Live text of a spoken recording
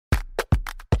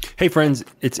Hey friends,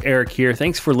 it's Eric here.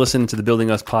 Thanks for listening to the Building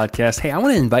Us podcast. Hey, I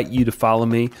want to invite you to follow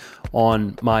me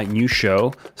on my new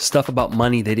show, Stuff About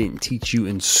Money They Didn't Teach You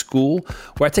in School,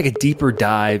 where I take a deeper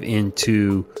dive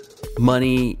into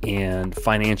money and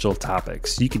financial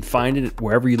topics. You can find it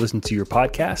wherever you listen to your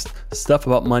podcast, Stuff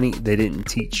About Money They Didn't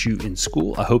Teach You in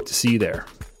School. I hope to see you there.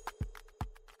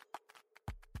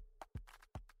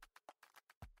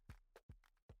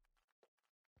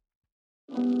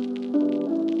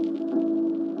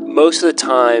 Most of the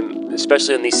time,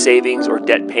 especially on these savings or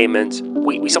debt payments,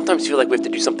 we sometimes feel like we have to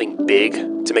do something big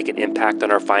to make an impact on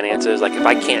our finances. Like if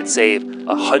I can't save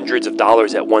hundreds of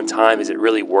dollars at one time, is it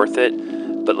really worth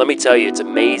it? But let me tell you, it's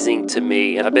amazing to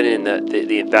me, and I've been in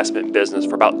the investment business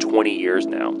for about 20 years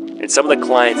now. And some of the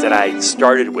clients that I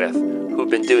started with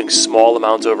who've been doing small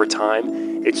amounts over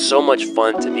time, it's so much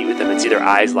fun to meet with them and see their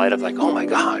eyes light up like, oh my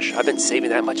gosh, I've been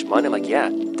saving that much money. I'm like, yeah,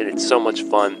 and it's so much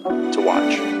fun to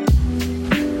watch.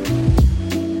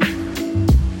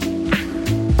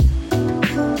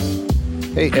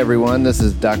 Hey everyone, this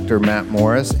is Dr. Matt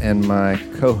Morris and my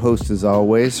co-host as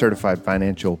always, certified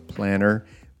financial planner,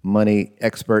 money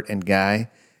expert and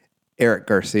guy, Eric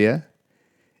Garcia.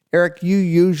 Eric, you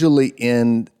usually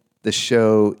end the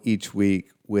show each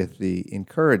week with the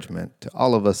encouragement to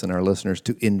all of us and our listeners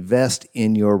to invest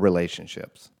in your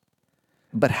relationships.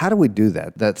 But how do we do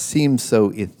that? That seems so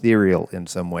ethereal in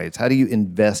some ways. How do you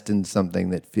invest in something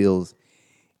that feels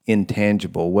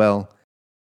intangible? Well,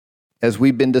 as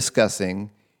we've been discussing,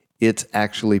 it's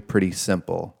actually pretty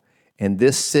simple. And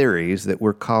this series that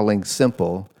we're calling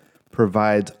Simple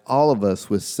provides all of us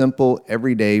with simple,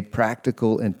 everyday,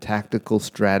 practical, and tactical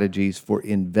strategies for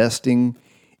investing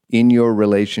in your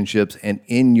relationships and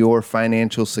in your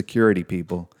financial security,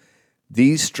 people.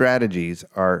 These strategies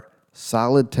are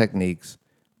solid techniques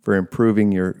for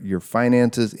improving your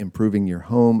finances, improving your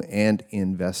home, and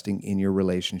investing in your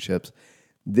relationships.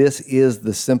 This is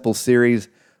the Simple series,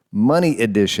 Money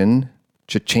Edition,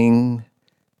 cha-ching,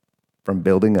 from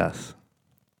Building Us.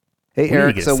 Hey,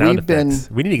 Eric, so we need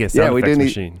to get a sound effects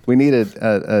machine. We need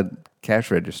a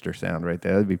cash register sound right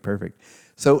there. That'd be perfect.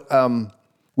 So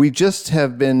we just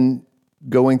have been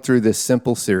going through this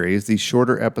Simple series, these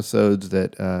shorter episodes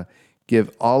that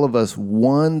give all of us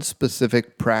one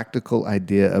specific practical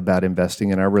idea about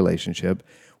investing in our relationship.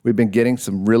 We've been getting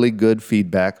some really good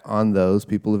feedback on those.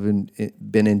 People have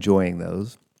been enjoying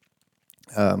those.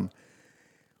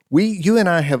 You and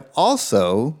I have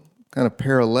also, kind of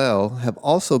parallel, have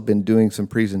also been doing some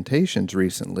presentations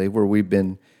recently where we've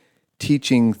been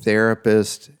teaching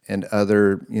therapists and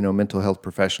other, mental health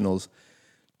professionals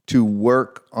to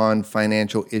work on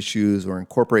financial issues or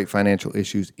incorporate financial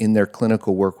issues in their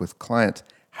clinical work with clients.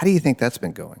 How do you think that's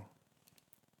been going?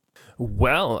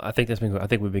 Well, I think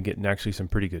we've been getting actually some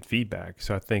pretty good feedback.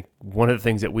 So I think one of the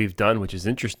things that we've done, which is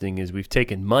interesting, is we've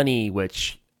taken money,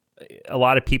 which a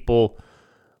lot of people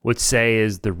would say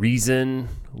is the reason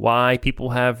why people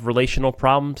have relational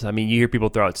problems. I mean, you hear people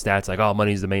throw out stats like, oh,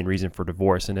 money is the main reason for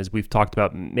divorce. And as we've talked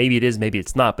about, maybe it is, maybe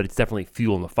it's not, but it's definitely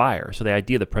fueling the fire. So the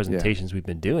idea of the presentations we've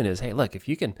been doing is, hey, look, if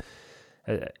you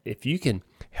can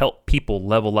help people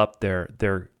level up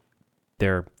their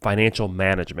financial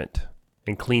management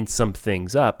and clean some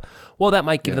things up, well, that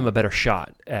might give them a better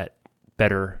shot at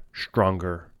better,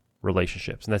 stronger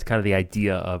relationships. And that's kind of the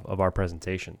idea of our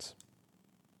presentations.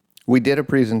 We did a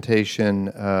presentation,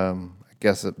 I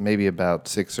guess maybe about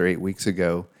 6 or 8 weeks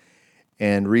ago,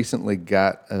 and recently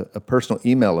got a personal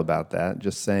email about that,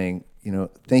 just saying,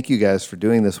 thank you guys for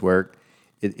doing this work.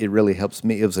 It really helps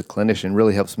me. It was a clinician,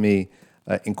 really helps me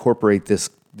incorporate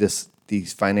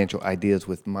these financial ideas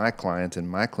with my clients and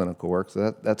my clinical work.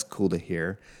 So that's cool to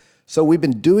hear. So we've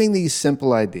been doing these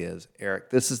simple ideas,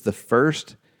 Eric. This is the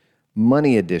first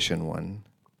Money Edition one.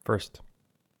 First.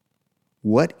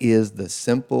 What is the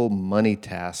simple money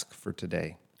task for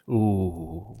today?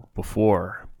 Ooh,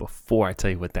 before I tell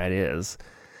you what that is,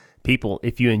 people,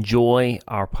 if you enjoy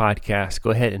our podcast, go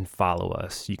ahead and follow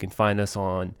us. You can find us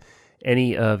on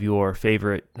any of your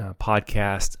favorite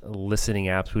podcast listening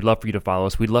apps. We'd love for you to follow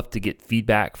us. We'd love to get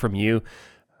feedback from you.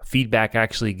 Feedback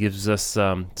actually gives us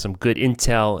some good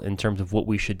intel in terms of what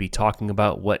we should be talking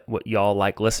about, what y'all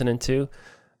like listening to.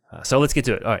 So let's get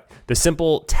to it. All right. The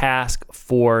simple task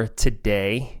for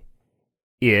today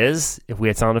is, if we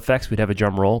had sound effects, we'd have a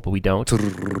drum roll, but we don't.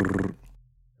 There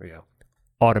we go.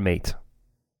 Automate.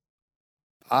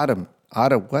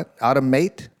 What?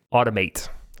 Automate? Automate.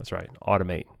 That's right.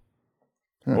 Automate.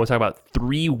 We'll talk about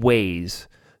 3 ways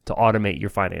to automate your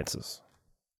finances.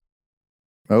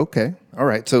 Okay. All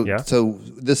right. So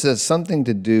this has something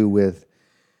to do with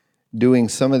doing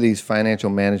some of these financial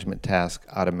management tasks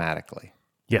automatically.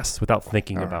 Yes, without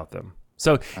thinking about them.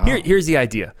 So here's the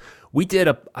idea. I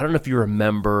don't know if you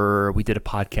remember, we did a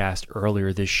podcast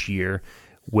earlier this year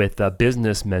with a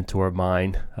business mentor of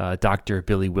mine, Dr.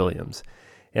 Billy Williams.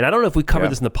 And I don't know if we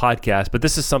covered this in the podcast, but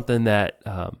this is something that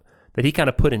he kind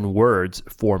of put in words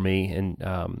for me. And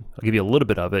I'll give you a little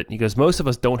bit of it. He goes, most of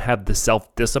us don't have the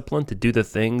self-discipline to do the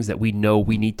things that we know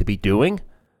we need to be doing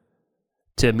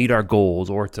to meet our goals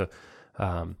or to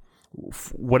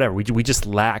whatever. We just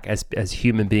lack as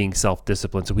human beings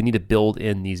self-discipline. So we need to build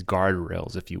in these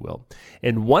guardrails, if you will.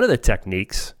 And one of the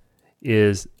techniques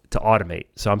is to automate.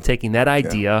 So I'm taking that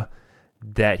idea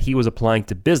that he was applying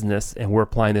to business and we're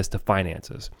applying this to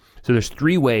finances. So there's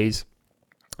 3 ways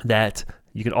that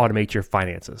you can automate your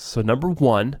finances. So number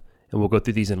 1, and we'll go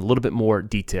through these in a little bit more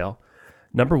detail.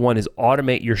 Number 1 is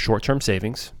automate your short-term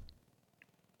savings.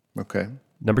 Okay.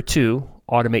 Number 2,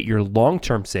 automate your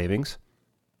long-term savings.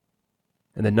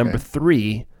 And then number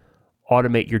 3,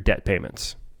 automate your debt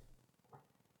payments.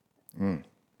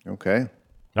 Okay.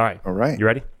 All right. You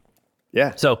ready?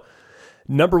 Yeah. So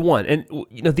number 1,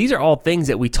 and these are all things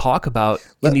that we talk about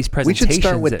in these presentations.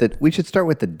 We should start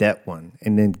with the debt one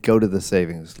and then go to the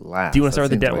savings last. Do you want to start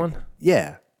with the debt one?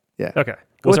 Yeah. Yeah. Okay.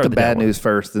 Go with the bad news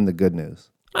first, then the good news.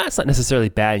 That's not necessarily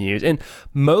bad news. And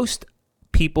most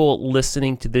people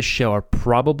listening to this show are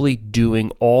probably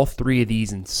doing all 3 of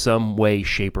these in some way,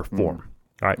 shape, or form.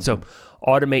 All right. So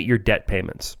automate your debt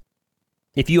payments.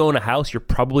 If you own a house, you're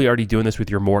probably already doing this with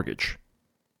your mortgage,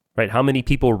 right? How many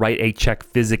people write a check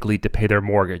physically to pay their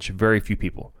mortgage? Very few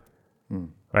people,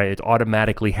 right? It's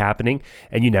automatically happening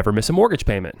and you never miss a mortgage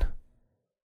payment.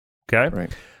 Okay.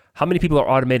 Right. How many people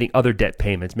are automating other debt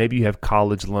payments? Maybe you have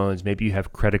college loans. Maybe you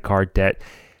have credit card debt.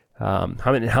 How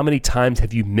many times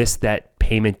have you missed that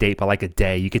payment date by like a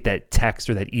day? You get that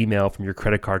text or that email from your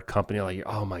credit card company like,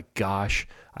 oh my gosh,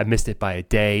 I missed it by a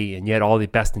day, and yet all the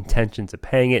best intentions of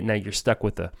paying it, and now you're stuck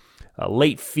with a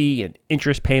late fee and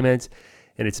interest payments,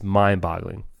 and it's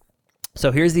mind-boggling.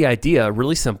 So here's the idea,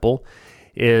 really simple,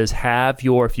 is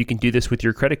if you can do this with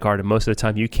your credit card, and most of the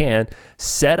time you can,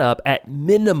 set up at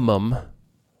minimum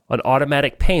an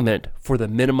automatic payment for the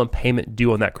minimum payment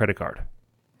due on that credit card.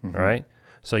 All right?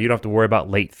 So you don't have to worry about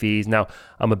late fees. Now,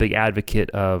 I'm a big advocate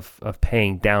of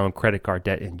paying down credit card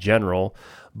debt in general,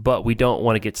 but we don't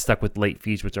want to get stuck with late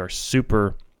fees, which are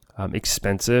super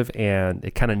expensive, and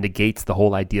it kind of negates the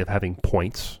whole idea of having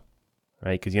points,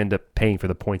 right? Because you end up paying for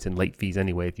the points and late fees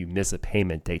anyway if you miss a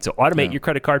payment date. So automate your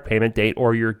credit card payment date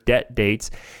or your debt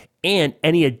dates and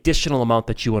any additional amount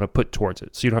that you want to put towards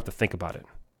it, so you don't have to think about it.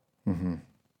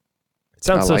 It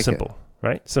sounds so simple,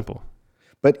 right? Simple.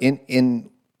 But in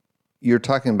you're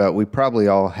talking about, we probably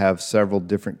all have several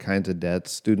different kinds of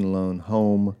debts: student loan,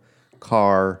 home,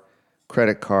 car,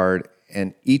 credit card,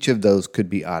 and each of those could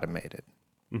be automated.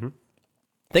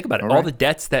 Think about it. All the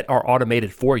debts that are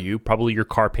automated for you, probably your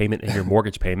car payment and your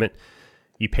mortgage payment,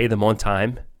 you pay them on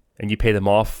time and you pay them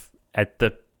off at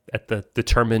the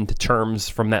determined terms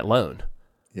from that loan.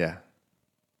 Yeah.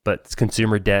 But it's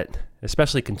consumer debt,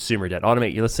 especially consumer debt.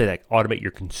 Automate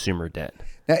your consumer debt.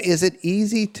 Now, is it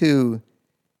easy to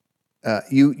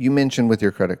you mentioned with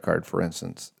your credit card, for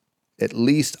instance, at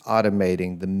least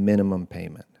automating the minimum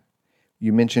payment.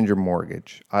 You mentioned your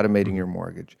mortgage, automating your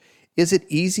mortgage. Is it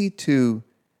easy to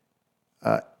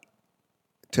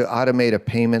automate a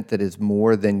payment that is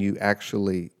more than you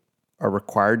actually are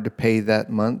required to pay that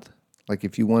month? Like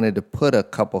if you wanted to put a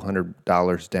couple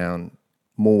 $100 down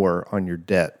more on your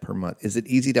debt per month, is it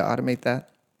easy to automate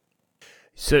that?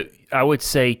 So I would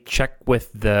say check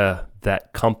with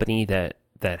that company that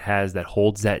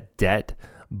holds that debt.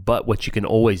 But what you can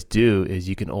always do is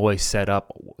you can always set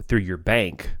up through your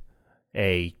bank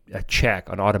an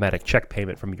automatic check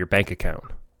payment from your bank account,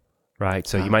 right?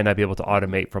 So you might not be able to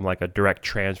automate from like a direct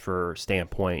transfer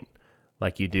standpoint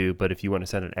like you do, but if you want to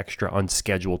send an extra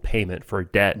unscheduled payment for a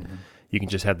debt, you can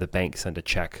just have the bank send a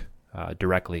check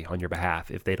directly on your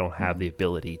behalf if they don't have the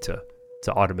ability to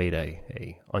automate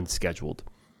a unscheduled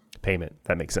payment.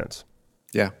 That makes sense.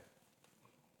 Yeah.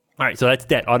 All right, so that's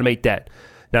debt. Automate debt.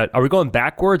 Now, are we going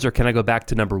backwards, or can I go back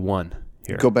to number 1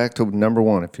 here? Go back to number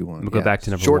 1 if you want. We'll go back to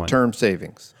number 1. Short-term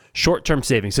savings. Short-term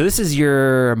savings. So this is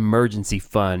your emergency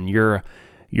fund. Your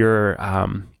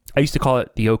I used to call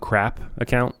it the oh crap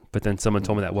account, but then someone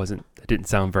told me that didn't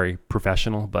sound very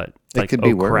professional. But it's it like, could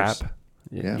be crap. worse.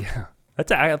 Yeah.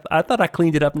 I thought I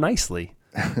cleaned it up nicely.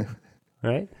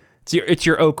 Right? It's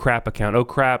your oh crap account. Oh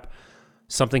crap.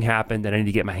 Something happened that I need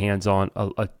to get my hands on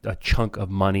a chunk of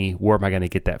money. Where am I going to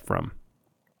get that from?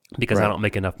 Because I don't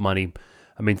make enough money.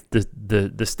 I mean,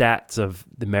 the stats of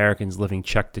the Americans living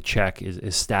check to check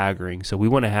is staggering. So we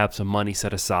want to have some money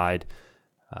set aside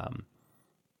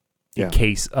in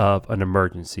case of an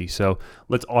emergency. So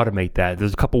let's automate that.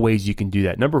 There's a couple ways you can do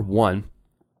that. Number one,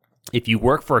 if you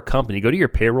work for a company, go to your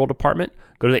payroll department,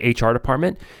 go to the HR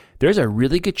department. There's a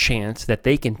really good chance that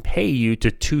they can pay you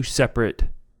to two separate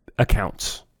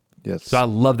accounts. Yes. So I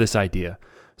love this idea.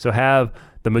 So have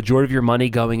the majority of your money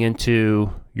going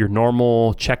into your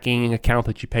normal checking account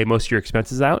that you pay most of your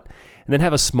expenses out, and then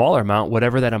have a smaller amount,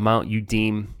 whatever that amount you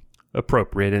deem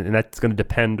appropriate, and that's going to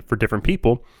depend for different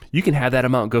people. You can have that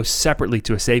amount go separately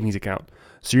to a savings account.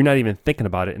 So you're not even thinking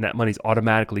about it, and that money's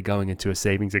automatically going into a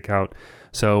savings account.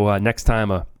 So next time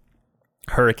a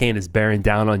hurricane is bearing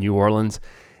down on New Orleans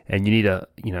and you need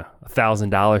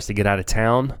 $1,000 to get out of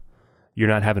town, you're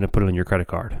not having to put it on your credit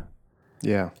card.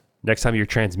 Yeah. Next time your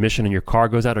transmission in your car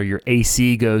goes out or your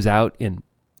AC goes out in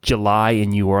July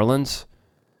in New Orleans,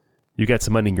 you got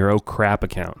some money in your oh crap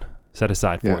account set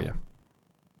aside for you.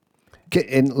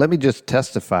 And let me just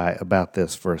testify about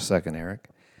this for a second, Eric.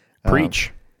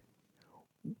 Preach.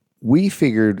 We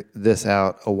figured this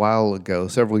out a while ago,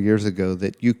 several years ago,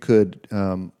 that you could,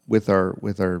 with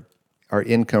our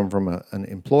income from an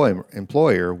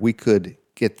employer, we could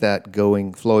get that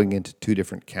flowing into two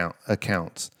different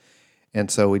accounts.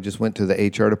 And so we just went to the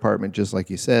HR department, just like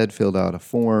you said, filled out a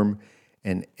form,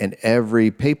 and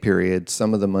every pay period,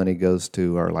 some of the money goes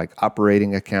to our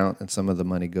operating account, and some of the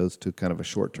money goes to kind of a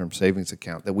short-term savings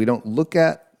account that we don't look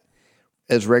at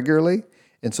as regularly.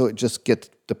 And so it just gets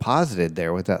deposited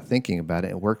there without thinking about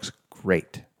it. It works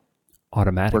great.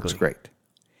 Automatically. Works great.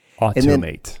 Automate. And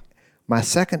then my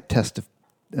second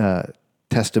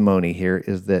testimony here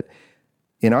is that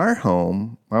in our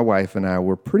home, my wife and I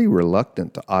were pretty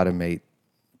reluctant to automate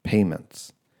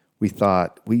payments. We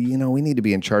thought we need to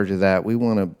be in charge of that. We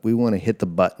want to hit the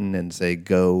button and say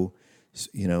go,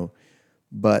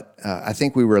 But I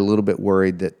think we were a little bit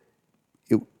worried that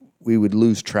we would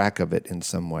lose track of it in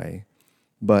some way.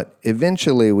 But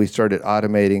eventually, we started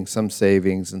automating some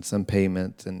savings and some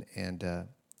payments, and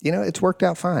it's worked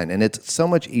out fine. And it's so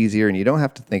much easier, and you don't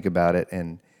have to think about it,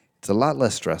 and it's a lot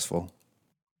less stressful.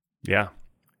 Yeah.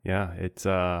 It's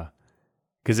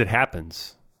because it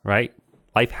happens, right?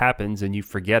 Life happens, and you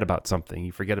forget about something.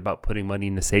 You forget about putting money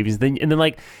in the savings. And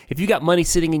then, if you got money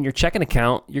sitting in your checking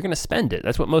account, you're going to spend it.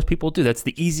 That's what most people do. That's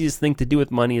the easiest thing to do with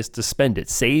money is to spend it.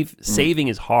 Saving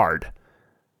is hard.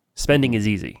 Spending is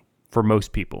easy for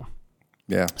most people.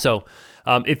 Yeah. So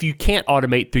if you can't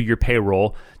automate through your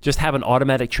payroll, just have an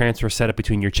automatic transfer set up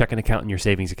between your checking account and your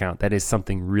savings account. That is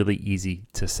something really easy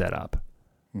to set up.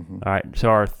 Mm-hmm. All right. So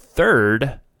our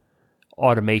third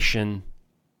automation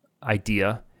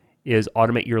idea is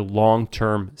automate your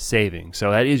long-term savings.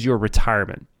 So that is your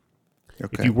retirement.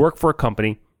 Okay. If you work for a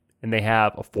company and they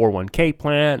have a 401k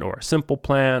plan or a simple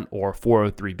plan or a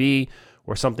 403b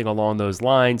or something along those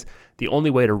lines, the only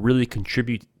way to really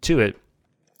contribute to it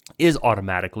is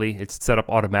automatically. It's set up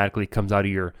automatically, comes out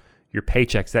of your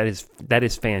paychecks. That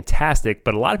is fantastic,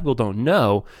 but a lot of people don't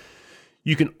know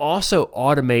you can also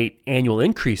automate annual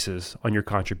increases on your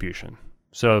contribution.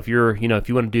 So if you want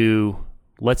to do,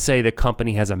 let's say the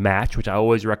company has a match, which I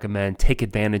always recommend, take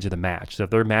advantage of the match. So if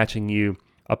they're matching you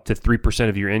up to 3%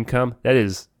 of your income, that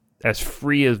is as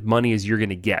free as money as you're going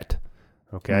to get.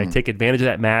 Okay, take advantage of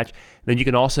that match. Then you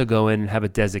can also go in and have a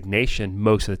designation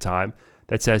most of the time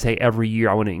that says, hey, every year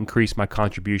I want to increase my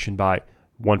contribution by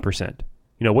 1%.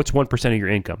 What's 1% of your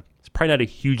income? It's probably not a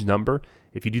huge number.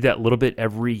 If you do that a little bit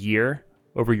every year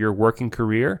over your working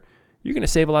career, you're going to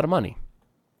save a lot of money.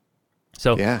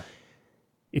 So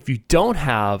if you don't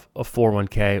have a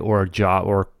 401k or a job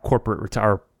or a corporate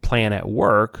retire plan at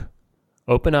work,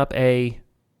 open up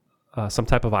some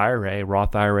type of IRA,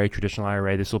 Roth IRA, traditional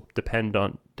IRA. This will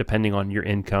depending on your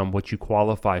income, what you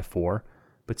qualify for.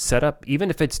 But set up, even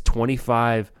if it's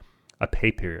 $25 a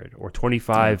pay period or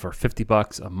 $25 or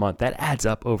 $50 a month, that adds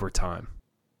up over time.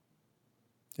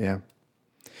 Yeah.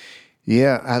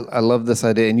 Yeah, I love this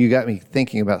idea. And you got me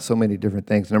thinking about so many different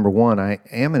things. Number one, I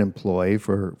am an employee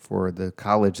for the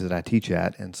college that I teach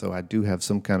at, and so I do have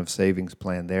some kind of savings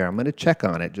plan there. I'm going to check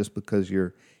on it just because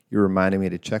you're reminding me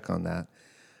to check on that.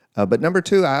 But number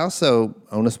two, I also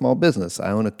own a small business.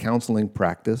 I own a counseling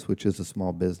practice, which is a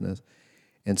small business.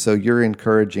 And so you're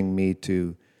encouraging me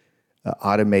to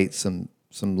automate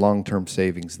some long-term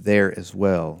savings there as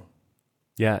well.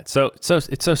 Yeah, so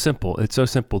it's so simple. It's so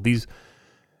simple.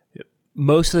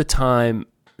 Most of the time,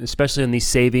 especially on these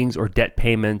savings or debt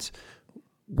payments,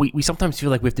 we sometimes feel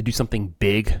like we have to do something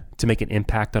big to make an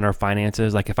impact on our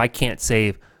finances. Like if I can't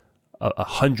save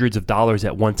hundreds of dollars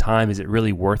at one time, is it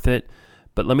really worth it?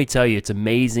 But let me tell you, it's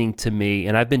amazing to me,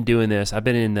 and I've been doing this. I've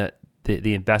been in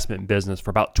the investment business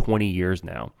for about 20 years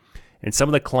now. And some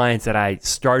of the clients that I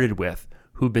started with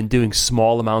who've been doing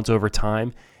small amounts over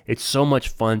time, it's so much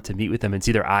fun to meet with them and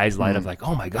see their eyes light up like,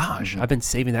 oh my gosh, I've been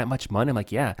saving that much money. I'm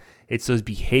like, yeah, it's those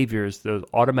behaviors, those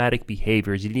automatic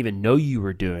behaviors. You didn't even know you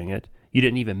were doing it. You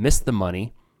didn't even miss the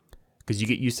money because you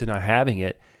get used to not having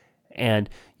it. And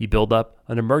you build up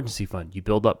an emergency fund. You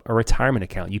build up a retirement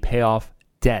account. You pay off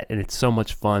debt. And it's so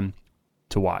much fun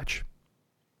to watch.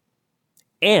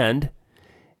 And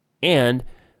in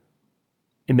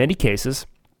many cases,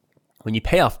 when you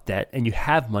pay off debt and you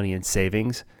have money in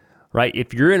savings, right?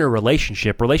 If you're in a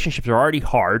relationship, relationships are already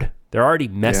hard. They're already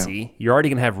messy. Yeah. You're already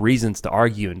going to have reasons to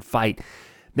argue and fight.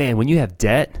 Man, when you have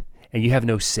debt and you have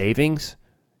no savings,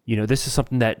 this is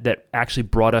something that actually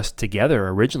brought us together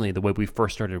originally, the way we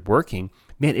first started working.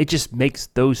 Man, it just makes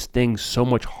those things so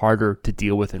much harder to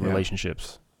deal with in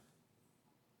relationships.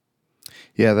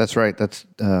 Yeah, that's right. That's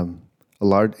in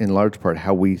large part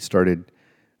how we started,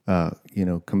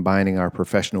 combining our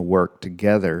professional work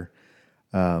together.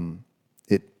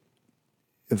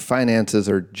 Finances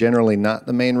are generally not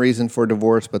the main reason for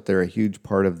divorce, but they're a huge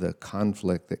part of the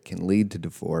conflict that can lead to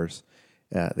divorce.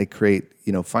 They create,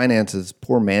 finances,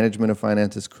 poor management of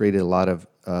finances created a lot of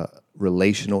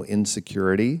relational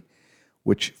insecurity,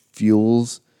 which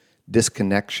fuels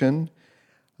disconnection.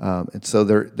 And so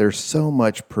there's so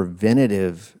much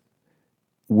preventative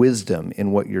wisdom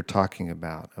in what you're talking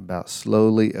about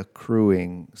slowly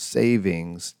accruing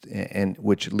savings, and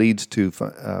which leads to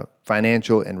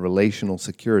financial and relational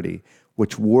security,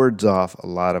 which wards off a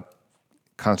lot of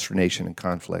consternation and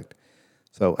conflict.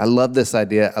 So I love this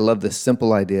idea. I love this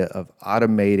simple idea of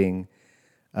automating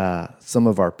some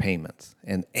of our payments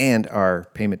and our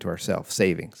payment to ourselves,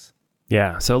 savings.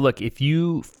 Yeah. So look, if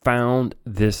you found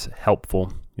this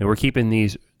helpful, we're keeping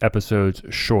these episodes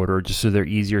shorter just so they're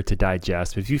easier to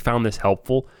digest. But if you found this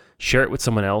helpful, share it with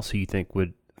someone else who you think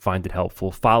would find it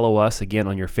helpful. Follow us again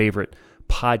on your favorite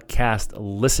podcast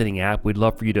listening app. We'd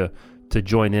love for you to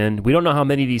join in. We don't know how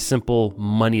many of these simple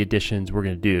money editions we're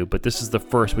going to do, but this is the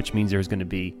first, which means there's going to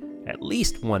be at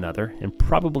least one other and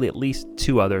probably at least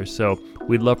two others. So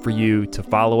we'd love for you to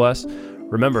follow us.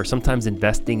 Remember, sometimes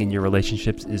investing in your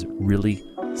relationships is really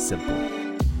simple.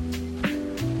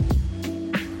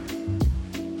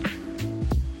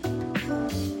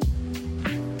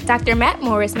 Dr. Matt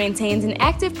Morris maintains an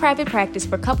active private practice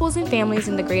for couples and families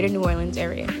in the greater New Orleans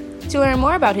area. To learn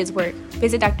more about his work,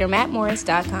 visit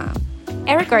drmattmorris.com.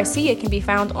 Eric Garcia can be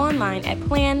found online at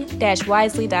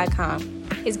plan-wisely.com.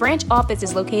 His branch office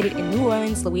is located in New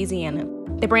Orleans, Louisiana.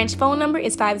 The branch phone number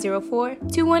is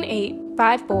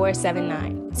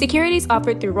 504-218-5479. Securities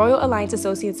offered through Royal Alliance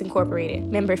Associates Incorporated,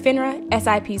 member FINRA,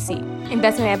 SIPC.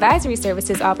 Investment advisory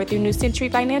services offered through New Century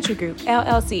Financial Group,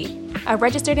 LLC, a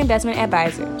registered investment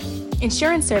advisor.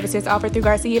 Insurance services offered through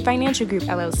Garcia Financial Group,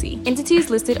 LLC.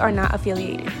 Entities listed are not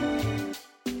affiliated.